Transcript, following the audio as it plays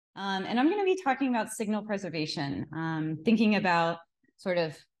And I'm going to be talking about signal preservation, thinking about sort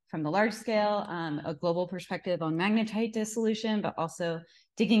of from the large scale, a global perspective on magnetite dissolution, but also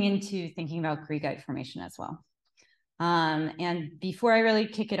digging into thinking about Greigite formation as well. And before I really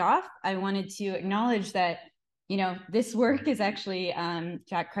kick it off, I wanted to acknowledge that, you know, this work is actually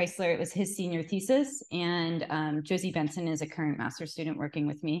Jack Kreisler. It was his senior thesis, and Josie Benson is a current master's student working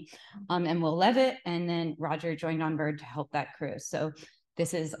with me, and Will Leavitt, and then Roger joined on board to help that crew. So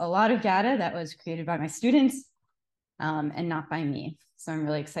this is a lot of data that was created by my students and not by me. So I'm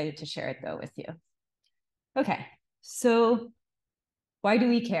really excited to share it though with you. Okay, so why do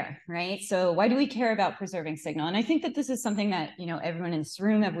we care, right? So why do we care about preserving signal? And I think that this is something that, you know, everyone in this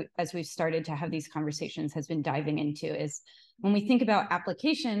room, as we've started to have these conversations, has been diving into, is when we think about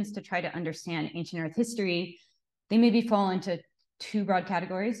applications to try to understand ancient Earth history, they maybe fall into two broad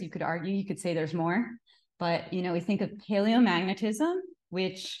categories. You could argue, you could say there's more, but, you know, we think of paleomagnetism,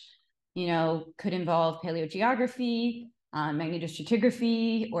 which, you know, could involve paleogeography,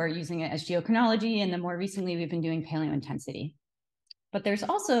 magnetostratigraphy, or using it as geochronology. And then more recently, we've been doing paleointensity. But there's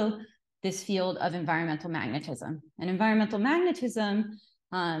also this field of environmental magnetism. And environmental magnetism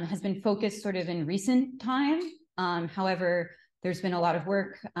has been focused sort of in recent time. However, there's been a lot of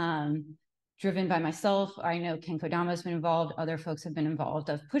work driven by myself. I know Ken Kodama has been involved. Other folks have been involved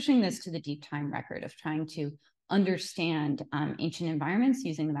of pushing this to the deep time record of trying to understand ancient environments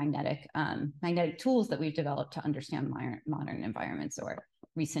using the magnetic tools that we've developed to understand modern environments or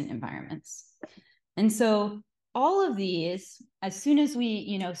recent environments. And so all of these, as soon as we,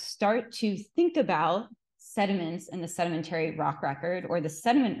 you know, start to think about sediments and the sedimentary rock record or the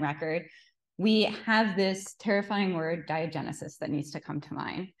sediment record, we have this terrifying word, diagenesis, that needs to come to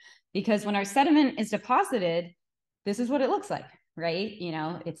mind. Because when our sediment is deposited, this is what it looks like, right? You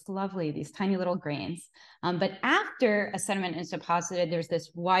know, it's lovely, these tiny little grains. But after a sediment is deposited, there's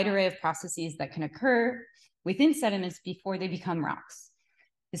this wide array of processes that can occur within sediments before they become rocks.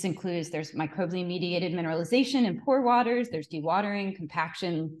 This includes, there's microbially mediated mineralization in pore waters, there's dewatering,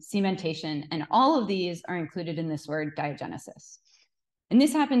 compaction, cementation, and all of these are included in this word diagenesis. And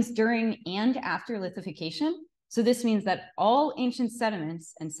this happens during and after lithification. So this means that all ancient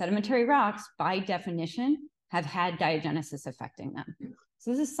sediments and sedimentary rocks, by definition, have had diagenesis affecting them.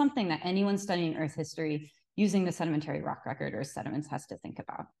 So this is something that anyone studying Earth history using the sedimentary rock record or sediments has to think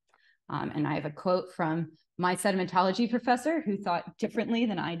about. And I have a quote from my sedimentology professor who thought differently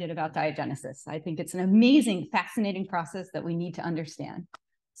than I did about diagenesis. I think it's an amazing, fascinating process that we need to understand.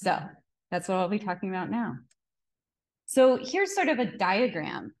 So that's what I'll be talking about now. So here's sort of a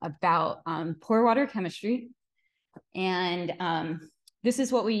diagram about pore water chemistry. And this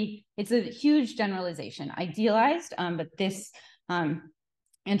is what it's a huge generalization, idealized, but this,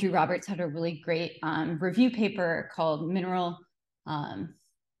 Andrew Roberts had a really great review paper called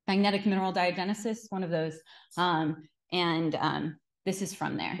Magnetic Mineral Diagenesis, one of those, this is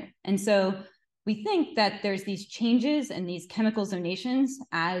from there. And so we think that there's these changes and these chemical zonations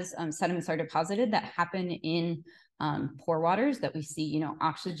as sediments are deposited that happen in pore waters that we see, you know,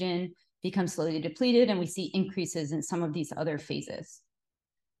 oxygen becomes slowly depleted, and we see increases in some of these other phases.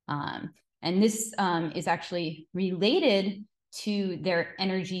 And this is actually related to their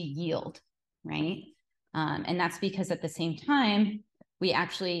energy yield, right? And that's because at the same time,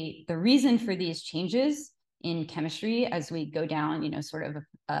 the reason for these changes in chemistry as we go down, you know, sort of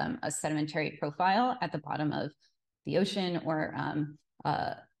a sedimentary profile at the bottom of the ocean or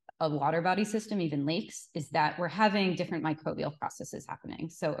a water body system, even lakes, is that we're having different microbial processes happening.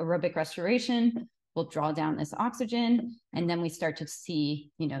 So aerobic restoration will draw down this oxygen, and then we start to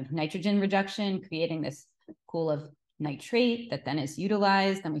see, you know, nitrogen reduction, creating this pool of nitrate that then is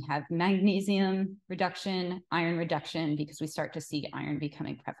utilized. Then we have magnesium reduction, iron reduction, because we start to see iron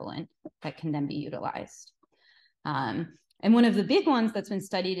becoming prevalent that can then be utilized. And one of the big ones that's been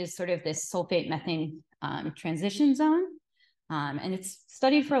studied is sort of this sulfate methane transition zone. And it's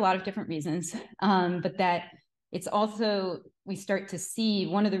studied for a lot of different reasons, but that it's also, we start to see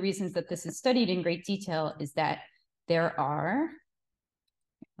one of the reasons that this is studied in great detail is that there are,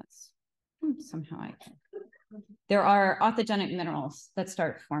 there are authigenic minerals that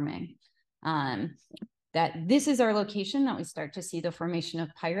start forming. That this is our location that we start to see the formation of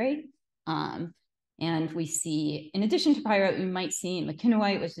pyrite. And we see, in addition to pyrite, we might see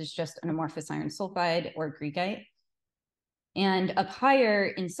mckinowite, which is just an amorphous iron sulfide, or Greigite. And up higher,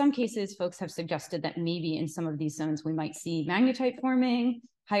 in some cases, folks have suggested that maybe in some of these zones, we might see magnetite forming.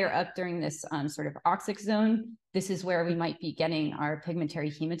 Higher up during this sort of oxic zone, this is where we might be getting our pigmentary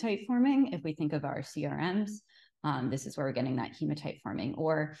hematite forming. If we think of our CRMs, this is where we're getting that hematite forming.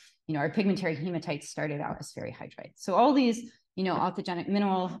 Or, you know, our pigmentary hematite started out as ferrihydrite. So all these authigenic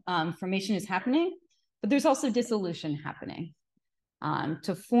mineral formation is happening, but there's also dissolution happening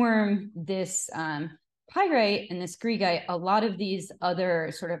to form this pyrite and this greigite. A lot of these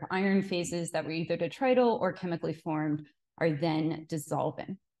other sort of iron phases that were either detrital or chemically formed are then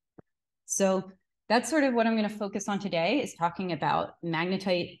dissolving. So that's sort of what I'm going to focus on today, is talking about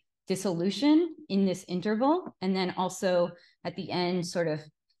magnetite dissolution in this interval, and then also at the end sort of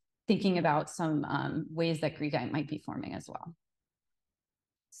thinking about some ways that greigite might be forming as well.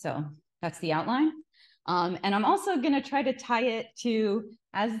 So that's the outline. And I'm also going to try to tie it to,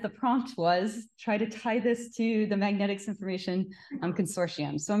 as the prompt was, try to tie this to the Magnetics Information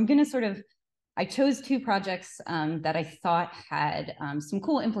Consortium. So I'm going to I chose two projects that I thought had some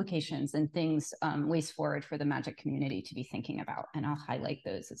cool implications and things ways forward for the magic community to be thinking about, and I'll highlight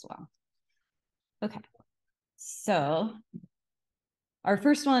those as well. Okay, so our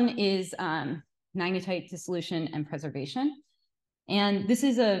first one is magnetite dissolution and preservation. And this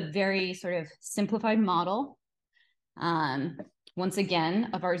is a very sort of simplified model, once again,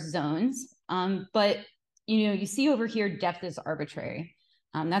 of our zones. But, you see over here, depth is arbitrary.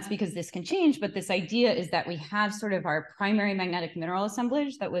 That's because this can change, but this idea is that we have sort of our primary magnetic mineral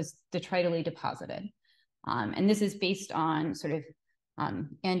assemblage that was detritally deposited. And this is based on sort of,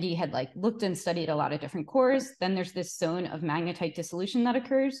 Andy had looked and studied a lot of different cores. Then there's this zone of magnetite dissolution that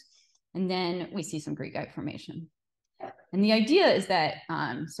occurs. And then we see some greigite formation. And the idea is that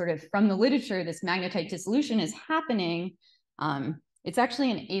sort of from the literature, this magnetite dissolution is happening. It's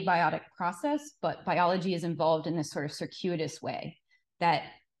actually an abiotic process, but biology is involved in this sort of circuitous way, that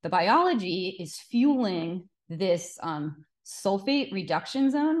the biology is fueling this sulfate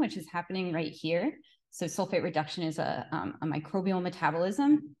reduction zone, which is happening right here. So sulfate reduction is a microbial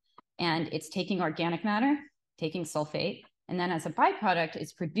metabolism, and it's taking organic matter, taking sulfate, and then as a byproduct,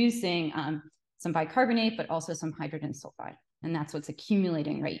 it's producing some bicarbonate, but also some hydrogen sulfide. And that's what's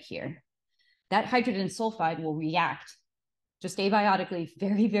accumulating right here. That hydrogen sulfide will react just abiotically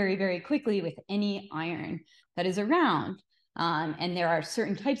very, very, very quickly with any iron that is around. And there are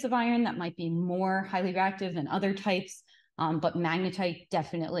certain types of iron that might be more highly reactive than other types, but magnetite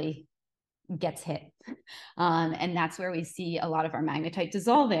definitely gets hit. And that's where we see a lot of our magnetite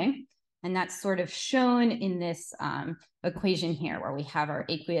dissolving. And that's sort of shown in this equation here, where we have our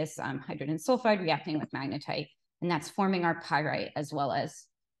aqueous hydrogen sulfide reacting with magnetite, and that's forming our pyrite as well as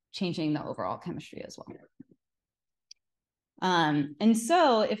changing the overall chemistry as well. And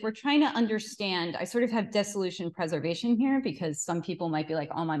so if we're trying to understand, I sort of have dissolution preservation here because some people might be like,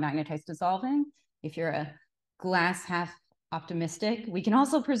 oh, my magnetite's dissolving. If you're a glass half optimistic, we can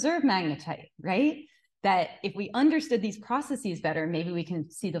also preserve magnetite, right? That if we understood these processes better, maybe we can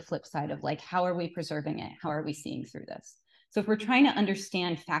see the flip side of how are we preserving it? How are we seeing through this? So if we're trying to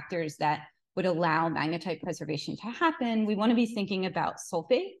understand factors that would allow magnetite preservation to happen, we want to be thinking about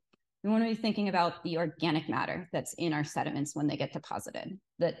sulfate. We want to be thinking about the organic matter that's in our sediments when they get deposited,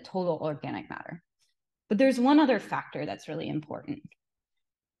 the total organic matter. But there's one other factor that's really important.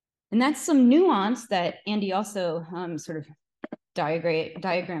 And that's some nuance that Andy also sort of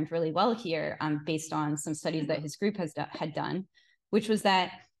diagrammed really well here based on some studies that his group had done, which was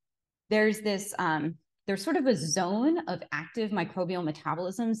that there's this, there's sort of a zone of active microbial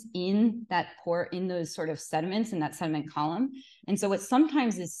metabolisms in that pore, in those sort of sediments in that sediment column. And so what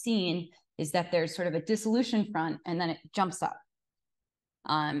sometimes is seen is that there's sort of a dissolution front and then it jumps up.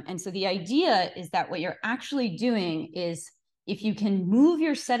 And so the idea is that what you're actually doing is, if you can move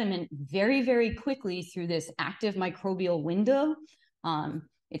your sediment very, very quickly through this active microbial window,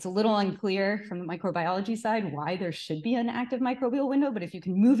 it's a little unclear from the microbiology side why there should be an active microbial window, but if you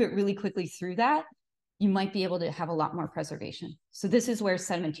can move it really quickly through that, you might be able to have a lot more preservation. So this is where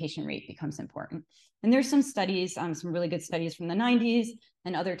sedimentation rate becomes important. And there's some studies, some really good studies from the 90s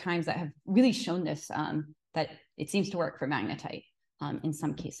and other times that have really shown this, that it seems to work for magnetite in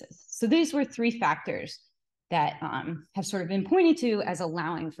some cases. So these were three factors that have sort of been pointed to as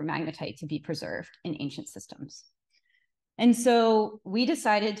allowing for magnetite to be preserved in ancient systems. And so we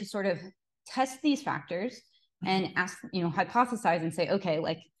decided to sort of test these factors and ask, hypothesize and say, okay,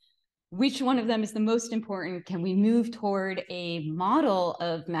 which one of them is the most important? Can we move toward a model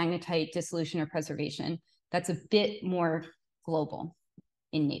of magnetite dissolution or preservation that's a bit more global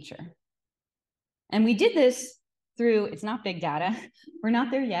in nature? And we did this through, it's not big data, we're not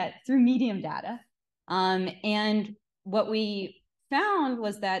there yet, through medium data. And what we found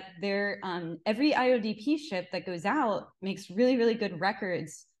was that every IODP ship that goes out makes really, really good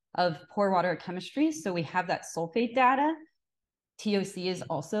records of pore water chemistry. So we have that sulfate data. TOC is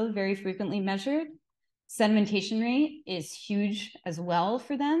also very frequently measured. Sedimentation rate is huge as well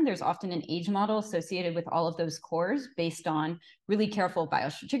for them. There's often an age model associated with all of those cores based on really careful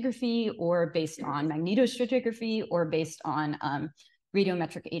biostratigraphy or based on magnetostratigraphy or based on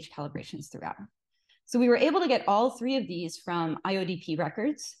radiometric age calibrations throughout. So we were able to get all three of these from IODP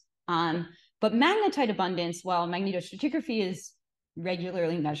records. But magnetite abundance, while magnetostratigraphy is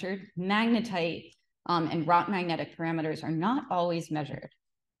regularly measured, magnetite and rock magnetic parameters are not always measured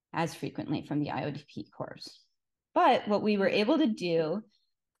as frequently from the IODP cores. But what we were able to do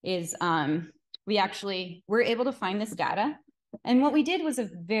is we actually were able to find this data. And what we did was a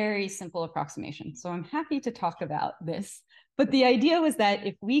very simple approximation. So I'm happy to talk about this. But the idea was that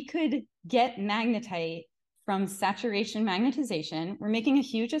if we could get magnetite from saturation magnetization, we're making a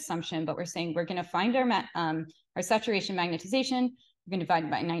huge assumption, but we're saying we're going to find our saturation magnetization, we're going to divide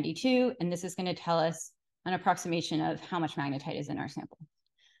it by 92, and this is going to tell us an approximation of how much magnetite is in our sample.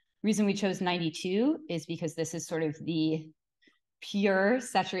 The reason we chose 92 is because this is sort of the pure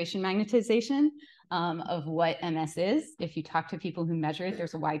saturation magnetization of what MS is. If you talk to people who measure it,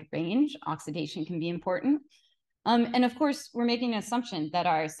 there's a wide range. Oxidation can be important. And of course, we're making an assumption that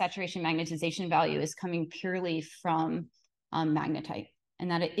our saturation magnetization value is coming purely from magnetite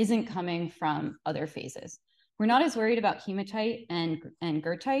and that it isn't coming from other phases. We're not as worried about hematite and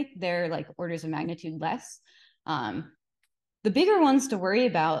goethite. They're like orders of magnitude less. The bigger ones to worry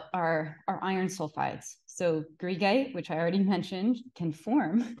about are iron sulfides. So Greigite, which I already mentioned, can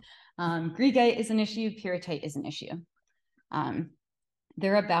form. Greigite is an issue, pyrrhotite is an issue.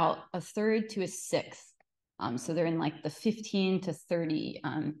 They're about a third to a sixth. So they're in like the 15 to 30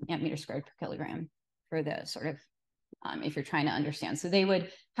 amp-meter squared per kilogram for the sort of, if you're trying to understand. So they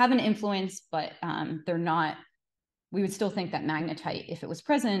would have an influence, but they're not, we would still think that magnetite, if it was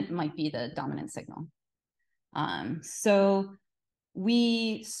present, might be the dominant signal. So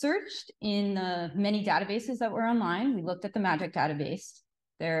we searched in the many databases that were online. We looked at the MAGIC database.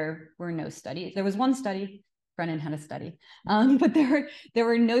 There were no studies. There was one study. Brennan had a study, but there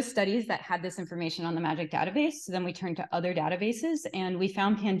were no studies that had this information on the MAGIC database. So then we turned to other databases, and we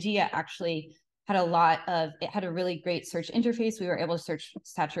found Pangea actually had it had a really great search interface. We were able to search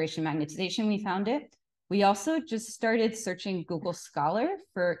saturation magnetization. We found it. We also just started searching Google Scholar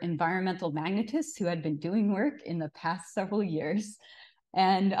for environmental magnetists who had been doing work in the past several years.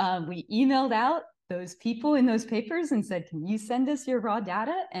 And we emailed out those people in those papers and said, can you send us your raw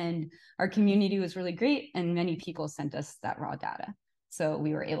data? And our community was really great. And many people sent us that raw data. So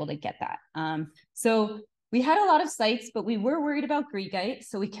we were able to get that. So we had a lot of sites, but we were worried about Greigite.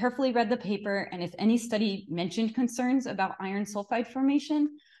 So we carefully read the paper. And if any study mentioned concerns about iron sulfide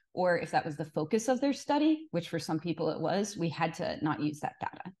formation, or if that was the focus of their study, which for some people it was, we had to not use that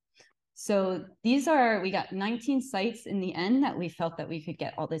data. So we got 19 sites in the end that we felt that we could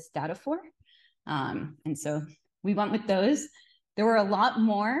get all this data for. And so we went with those. There were a lot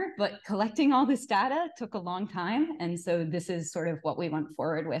more, but collecting all this data took a long time. And so this is sort of what we went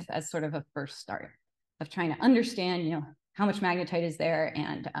forward with as sort of a first start of trying to understand, how much magnetite is there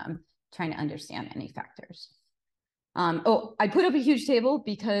and trying to understand any factors. I put up a huge table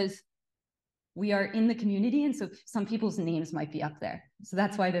because we are in the community, and so some people's names might be up there. So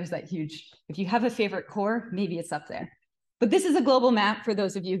that's why there's that huge, if you have a favorite core, maybe it's up there. But this is a global map for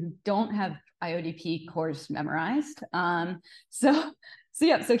those of you who don't have IODP cores memorized. So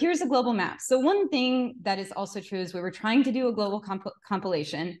here's a global map. So one thing that is also true is we were trying to do a global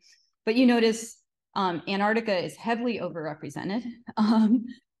compilation, but you notice Antarctica is heavily overrepresented,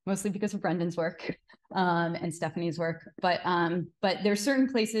 mostly because of Brendan's work and Stephanie's work. But there's certain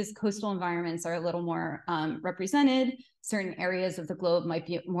places, coastal environments are a little more represented. Certain areas of the globe might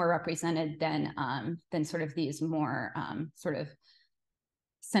be more represented than sort of these more sort of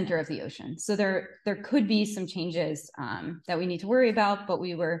center of the ocean. So there could be some changes that we need to worry about, but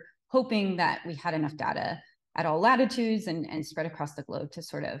we were hoping that we had enough data at all latitudes and spread across the globe to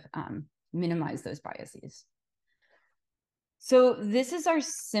sort of minimize those biases. So this is our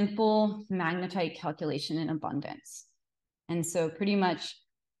simple magnetite calculation in abundance. And so pretty much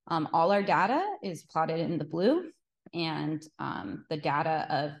all our data is plotted in the blue, and the data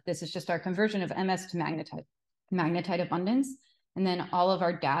of, this is just our conversion of MS to magnetite abundance. And then all of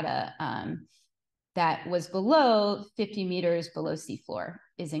our data that was below 50 meters below seafloor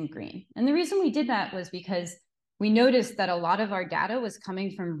is in green. And the reason we did that was because we noticed that a lot of our data was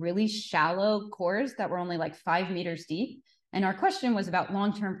coming from really shallow cores that were only like 5 meters deep. And our question was about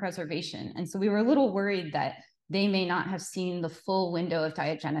long-term preservation. And so we were a little worried that they may not have seen the full window of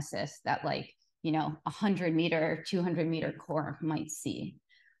diagenesis that 100 meter, 200 meter core might see.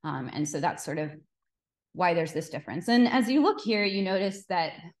 And so that's sort of why there's this difference. And as you look here, you notice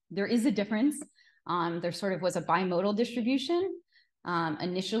that there is a difference. there sort of was a bimodal distribution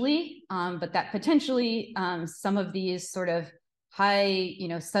initially, but that potentially some of these sort of high,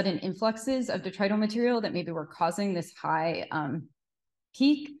 sudden influxes of detrital material that maybe were causing this high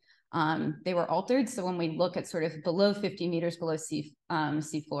peak, they were altered. So when we look at sort of below 50 meters below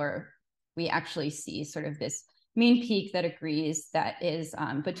seafloor, we actually see sort of this main peak that agrees that is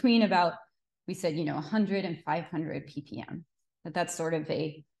between about, we said, 100 and 500 ppm. That's sort of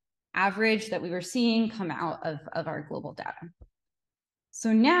a average that we were seeing come out of our global data.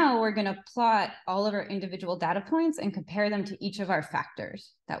 So now we're going to plot all of our individual data points and compare them to each of our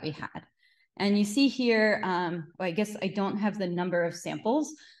factors that we had. And you see here, well, I guess I don't have the number of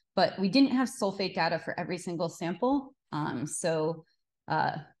samples, but we didn't have sulfate data for every single sample. I'll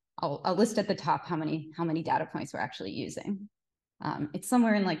list at the top how many data points we're actually using. It's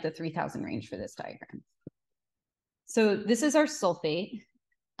somewhere in like the 3,000 range for this diagram. So this is our sulfate.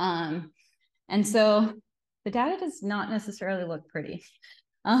 And so the data does not necessarily look pretty.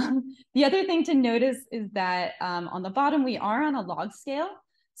 The other thing to notice is that on the bottom, we are on a log scale.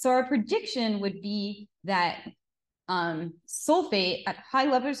 So our prediction would be that sulfate, at high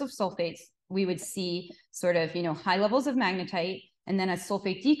levels of sulfates, we would see sort of, high levels of magnetite. And then as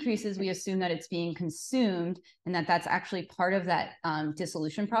sulfate decreases, we assume that it's being consumed and that that's actually part of that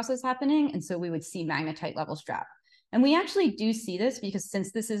dissolution process happening. And so we would see magnetite levels drop. And we actually do see this because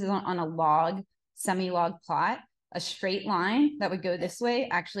since this is on a log, semi-log plot, a straight line that would go this way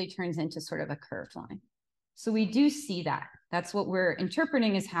actually turns into sort of a curved line. So we do see that. That's what we're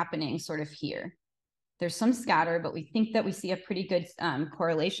interpreting is happening sort of here. There's some scatter, but we think that we see a pretty good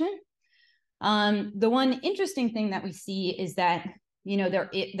correlation. The one interesting thing that we see is that,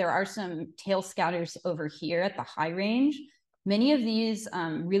 there are some tail scatters over here at the high range. Many of these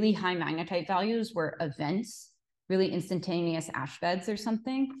really high magnetite values were events, really instantaneous ash beds or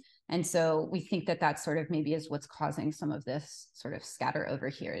something. And so we think that that sort of maybe is what's causing some of this sort of scatter over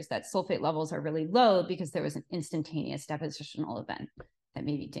here, is that sulfate levels are really low because there was an instantaneous depositional event that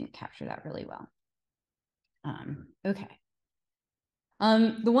maybe didn't capture that really well. Okay.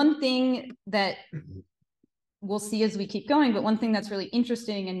 The one thing that we'll see as we keep going, but one thing that's really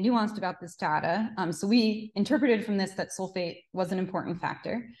interesting and nuanced about this data, so we interpreted from this that sulfate was an important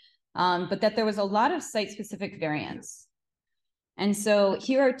factor, but that there was a lot of site-specific variance. And so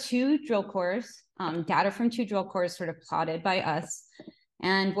here are two drill cores, data from two drill cores sort of plotted by us.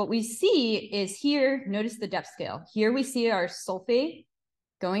 And what we see is here, notice the depth scale. Here we see our sulfate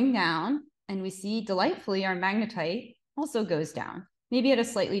going down, and we see delightfully our magnetite also goes down, maybe at a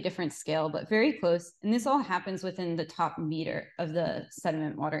slightly different scale, but very close. And this all happens within the top meter of the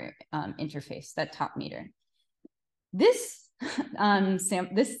sediment water interface, that top meter. This,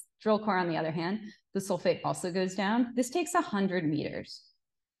 this drill core, on the other hand, the sulfate also goes down. This takes 100 meters.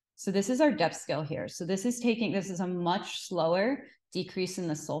 So this is our depth scale here. So this is a much slower decrease in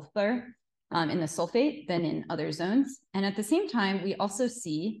the sulfur, in the sulfate than in other zones. And at the same time, we also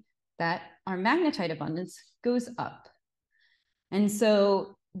see that our magnetite abundance goes up. And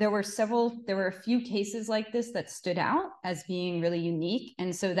so there were a few cases like this that stood out as being really unique.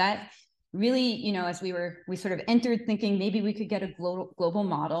 And so that really, as we sort of entered thinking maybe we could get a global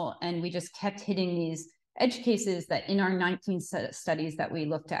model, and we just kept hitting these edge cases that in our 19 studies that we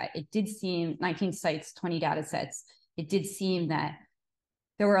looked at, it did seem 19 sites, 20 data sets, it did seem that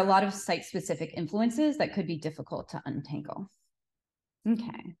there were a lot of site-specific influences that could be difficult to untangle.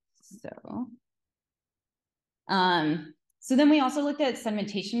 Okay, so then we also looked at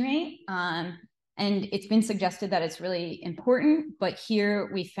sedimentation rate, and it's been suggested that it's really important, but here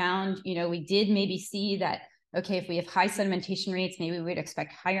we found, we did maybe see that, okay, if we have high sedimentation rates, maybe we'd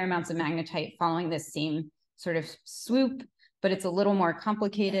expect higher amounts of magnetite following this same sort of swoop, but it's a little more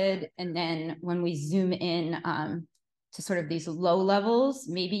complicated. And then when we zoom in to sort of these low levels,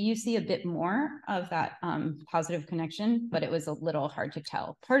 maybe you see a bit more of that positive connection, but it was a little hard to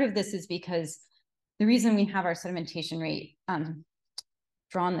tell. Part of this is because the reason we have our sedimentation rate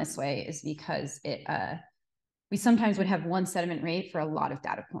drawn this way is because we sometimes would have one sediment rate for a lot of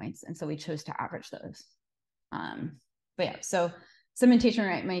data points, and so we chose to average those. But yeah, so sedimentation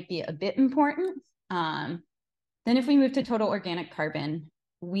rate might be a bit important. Then if we move to total organic carbon,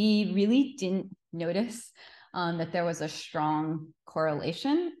 we really didn't notice that there was a strong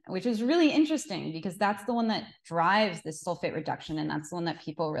correlation, which is really interesting because that's the one that drives this sulfate reduction, and that's the one that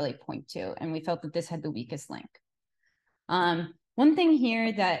people really point to. And we felt that this had the weakest link. One thing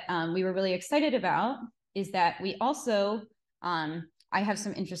here that we were really excited about is that we also, I have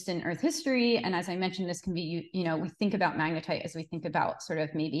some interest in Earth history. And as I mentioned, this can be, we think about magnetite as we think about sort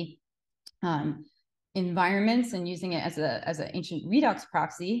of maybe environments and using it as an ancient redox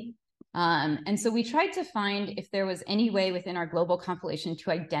proxy. And so we tried to find if there was any way within our global compilation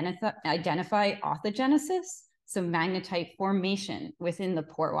to identify authogenesis, so magnetite formation within the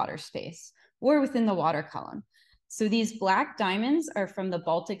pore water space or within the water column. So these black diamonds are from the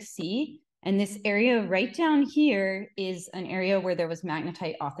Baltic Sea, and this area right down here is an area where there was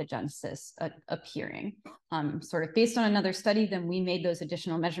magnetite authogenesis appearing. Sort of based on another study, then we made those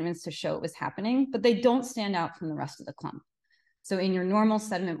additional measurements to show it was happening, but they don't stand out from the rest of the clump. So in your normal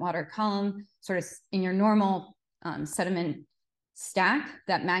sediment water column, sort of in your normal sediment stack,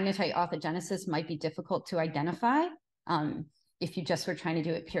 that magnetite authogenesis might be difficult to identify if you just were trying to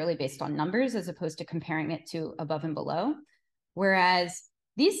do it purely based on numbers as opposed to comparing it to above and below. Whereas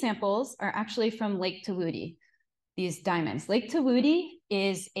these samples are actually from Lake Tawudi, these diamonds. Lake Tawudi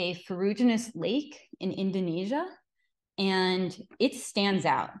is a ferruginous lake in Indonesia, and it stands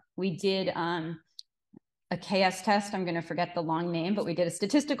out. We did a KS test, I'm going to forget the long name, but we did a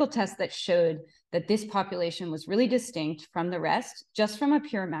statistical test that showed that this population was really distinct from the rest, just from a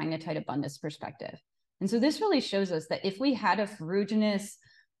pure magnetite abundance perspective. And so this really shows us that if we had a ferruginous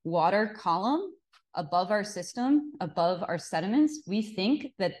water column above our system, above our sediments, we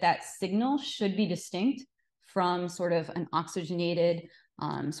think that that signal should be distinct from sort of an oxygenated,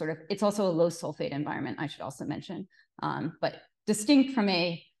 it's also a low sulfate environment, I should also mention, but distinct from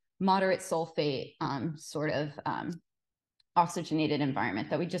a moderate sulfate oxygenated environment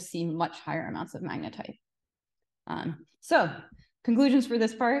that we just see much higher amounts of magnetite. So conclusions for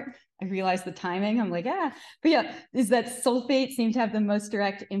this part, I realize the timing, I'm like, but yeah, is that sulfate seem to have the most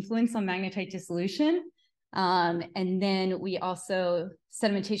direct influence on magnetite dissolution. And then we also,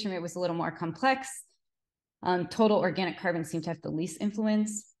 sedimentation rate was a little more complex. Total organic carbon seemed to have the least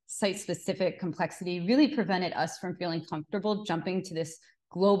influence. Site-specific complexity really prevented us from feeling comfortable jumping to this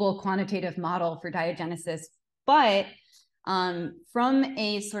global quantitative model for diagenesis. But from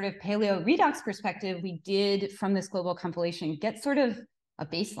a sort of paleo redox perspective, we did, from this global compilation, get sort of a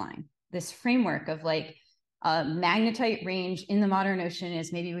baseline, this framework of like magnetite range in the modern ocean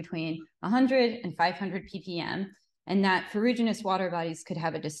is maybe between 100 and 500 ppm, and that ferruginous water bodies could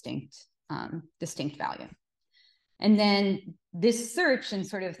have a distinct value. And then this search and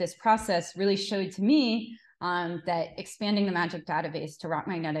sort of this process really showed to me that expanding the MAGIC database to rock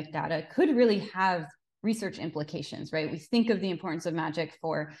magnetic data could really have research implications, right? We think of the importance of MAGIC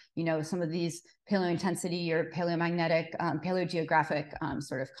for, some of these paleointensity or paleomagnetic, paleogeographic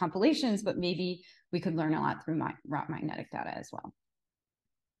sort of compilations, but maybe we could learn a lot through rock magnetic data as well.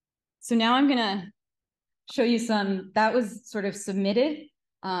 So now I'm gonna show you that was sort of submitted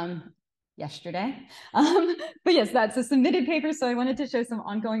yesterday. But yes, that's a submitted paper. So I wanted to show some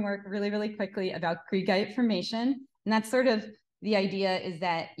ongoing work really, really quickly about Greigite formation. And that's sort of the idea is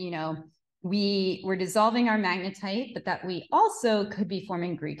that, we were dissolving our magnetite, but that we also could be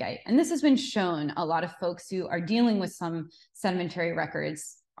forming Greigite. And this has been shown. A lot of folks who are dealing with some sedimentary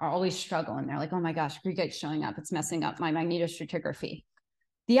records are always struggling. They're like, oh my gosh, Greigite's showing up. It's messing up my magnetostratigraphy.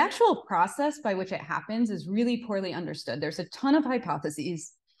 The actual process by which it happens is really poorly understood. There's a ton of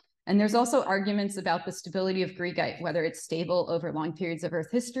hypotheses. And there's also arguments about the stability of Greigite, whether it's stable over long periods of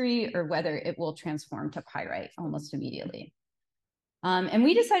Earth history or whether it will transform to pyrite almost immediately. And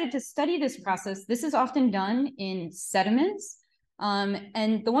we decided to study this process. This is often done in sediments.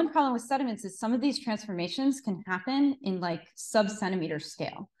 And the one problem with sediments is some of these transformations can happen in like sub-centimeter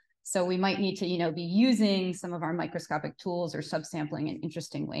scale. So we might need to, be using some of our microscopic tools or subsampling in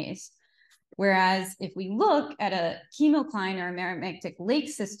interesting ways. Whereas if we look at a chemocline or a meromictic lake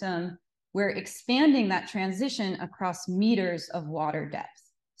system, we're expanding that transition across meters of water depth.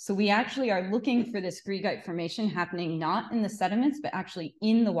 So we actually are looking for this Greigite formation happening not in the sediments, but actually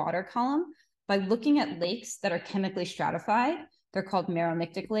in the water column by looking at lakes that are chemically stratified. They're called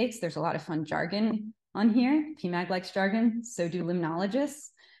meromictic lakes. There's a lot of fun jargon on here. PMAG likes jargon, so do limnologists.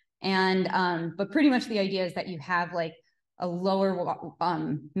 And but pretty much the idea is that you have like a lower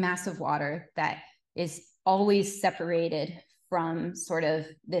mass of water that is always separated from sort of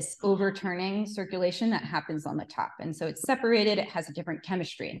this overturning circulation that happens on the top. And so it's separated, it has a different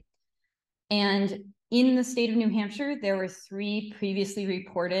chemistry. And in the state of New Hampshire, there were 3 previously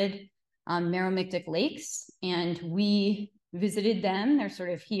reported meromictic lakes, and we visited them. They're sort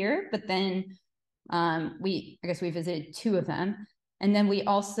of here, but then I guess we visited 2 of them. And then we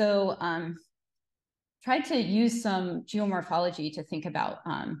also tried to use some geomorphology to think about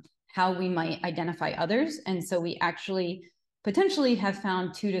how we might identify others. And so we actually potentially have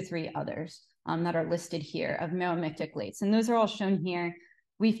found 2 to 3 others that are listed here of meromictic lakes. And those are all shown here.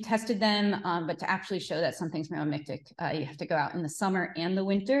 We've tested them, but to actually show that something's meromictic, you have to go out in the summer and the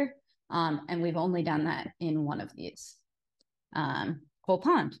winter. And we've only done that in 1 of these. whole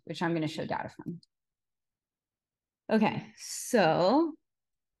pond, which I'm going to show data from. Okay, so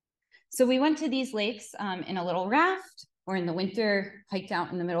we went to these lakes in a little raft, or in the winter, hiked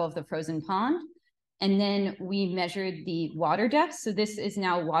out in the middle of the frozen pond. And then we measured the water depth. So this is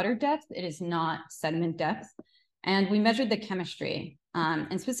now water depth. It is not sediment depth. And we measured the chemistry.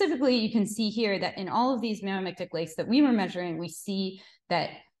 And specifically, you can see here that in all of these metamictic lakes that we were measuring, we see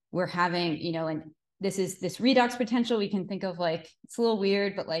that we're having, you know, and this is this redox potential. We can think of like, it's a little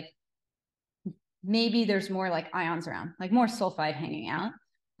weird, but like maybe there's more like ions around, like more sulfide hanging out.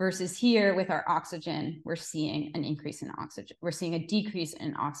 Versus here with our oxygen, we're seeing an increase in oxygen. We're seeing a decrease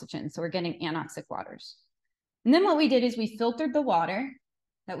in oxygen. So we're getting anoxic waters. And then what we did is we filtered the water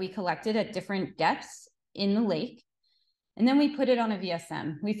that we collected at different depths in the lake. And then we put it on a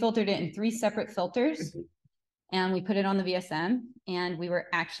VSM. We filtered it in 3 separate filters. And we put it on the VSM. And we were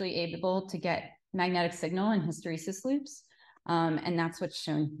actually able to get magnetic signal and hysteresis loops. And that's what's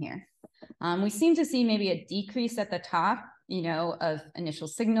shown here. We seem to see maybe a decrease at the top, you know, of initial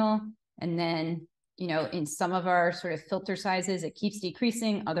signal. And then, you know, in some of our sort of filter sizes, it keeps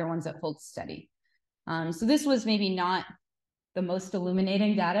decreasing, other ones it holds steady. So this was maybe not the most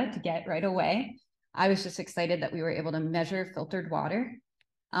illuminating data to get right away. I was just excited that we were able to measure filtered water.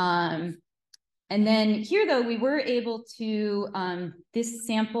 And then here, though, we were able to, this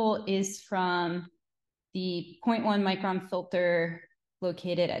sample is from the 0.1 micron filter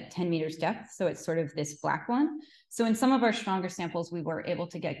located at 10 meters depth. So it's sort of this black one. So in some of our stronger samples, we were able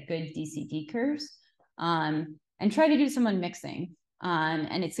to get good DCD curves and try to do some unmixing.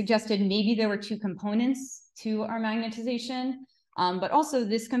 And it suggested maybe there were 2 components to our magnetization, but also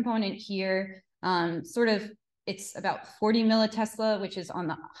this component here, sort of, it's about 40 millitesla, which is on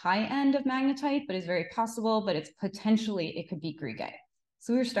the high end of magnetite, but is very possible, but it's potentially, it could be Greigite.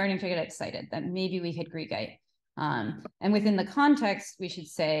 So we were starting to get excited that maybe we hit Greigite. And within the context, we should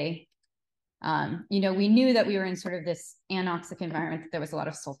say, you know, we knew that we were in sort of this anoxic environment, that there was a lot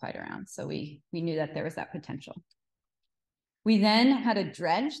of sulfide around. So we knew that there was that potential. We then had a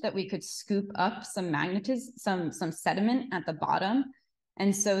dredge that we could scoop up some magnetism, some sediment at the bottom.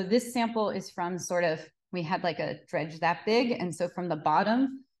 And so this sample is from sort of, we had like a dredge that big. And so from the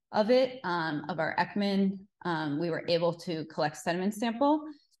bottom of it, of our Ekman, we were able to collect sediment sample.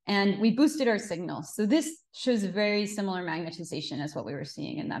 And we boosted our signal. So this shows very similar magnetization as what we were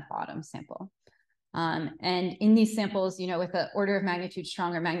seeing in that bottom sample. And in these samples, you know, with an order of magnitude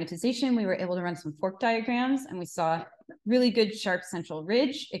stronger magnetization, we were able to run some fork diagrams, and we saw really good sharp central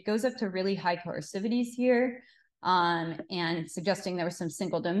ridge. It goes up to really high coercivities here, and suggesting there was some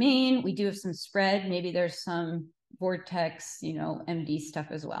single domain. We do have some spread. Maybe there's some vortex, you know, MD stuff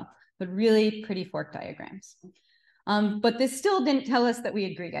as well, but really pretty fork diagrams. But this still didn't tell us that we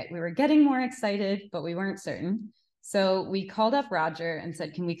had Greigite. We were getting more excited, but we weren't certain. So we called up Roger and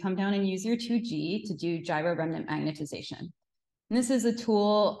said, can we come down and use your 2G to do gyro remnant magnetization? And this is a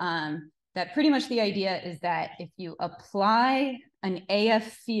tool that pretty much the idea is that if you apply an AF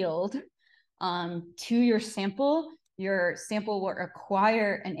field to your sample will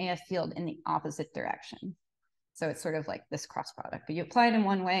acquire an AF field in the opposite direction. So it's sort of like this cross product, but you apply it in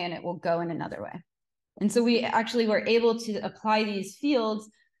one way and it will go in another way. And so we actually were able to apply these fields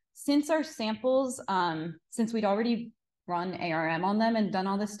since our samples, since we'd already run ARM on them and done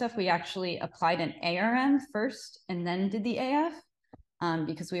all this stuff, we actually applied an ARM first and then did the AF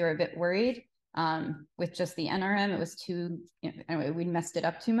because we were a bit worried with just the NRM. It was too, you know, anyway, we messed it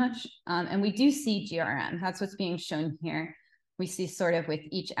up too much. And we do see GRM. That's what's being shown here. We see sort of with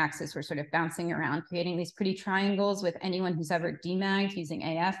each axis, we're sort of bouncing around, creating these pretty triangles. With anyone who's ever demagged using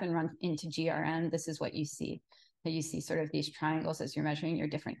AF and run into GRM, this is what you see. That you see sort of these triangles as you're measuring your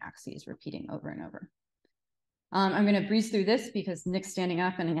different axes repeating over and over. I'm going to breeze through this because Nick's standing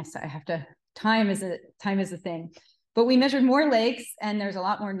up, and I guess I have to, time is a thing. But we measured more lakes, and there's a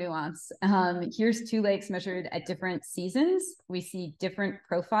lot more nuance. Here's 2 lakes measured at different seasons. We see different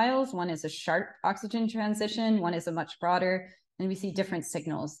profiles. One is a sharp oxygen transition, one is a much broader. And we see different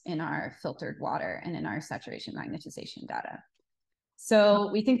signals in our filtered water and in our saturation magnetization data.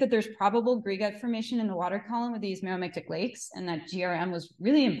 So we think that there's probable Greigite formation in the water column of these metamictic lakes, and that GRM was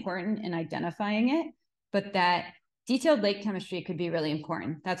really important in identifying it, but that detailed lake chemistry could be really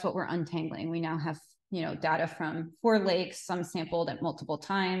important. That's what we're untangling. We now have, you know, data from 4 lakes, some sampled at multiple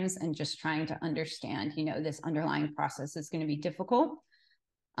times, and just trying to understand, you know, this underlying process is going to be difficult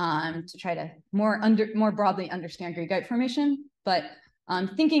to try to more broadly understand Greigite formation. But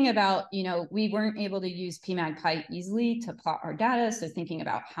thinking about, you know, we weren't able to use PMAG-Pi easily to plot our data. So thinking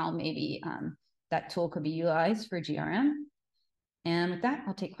about how maybe that tool could be utilized for GRM. And with that,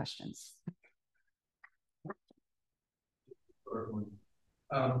 I'll take questions.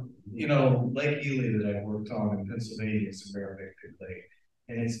 You know, Lake Erie that I worked on in Pennsylvania is a very big lake,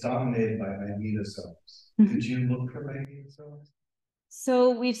 and it's dominated by magnetosomes. Did you look for magnetosomes?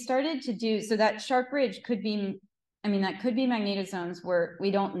 So we've started to do, so that sharp ridge could be, I mean, that could be magnetosomes where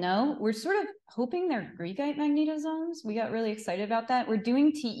we don't know. We're sort of hoping they're Greigite magnetosomes. We got really excited about that. We're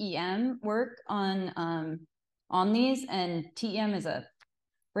doing TEM work on these, and TEM is a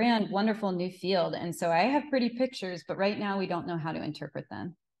brand wonderful new field. And so I have pretty pictures, but right now we don't know how to interpret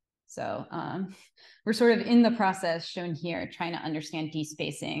them. So we're sort of in the process shown here, trying to understand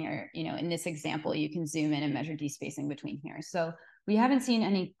despacing, or, you know, in this example, you can zoom in and measure despacing between here. So we haven't seen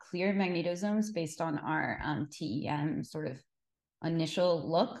any clear magnetosomes based on our TEM sort of initial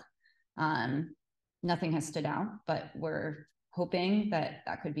look. Nothing has stood out, but we're hoping that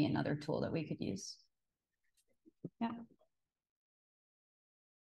that could be another tool that we could use. Yeah.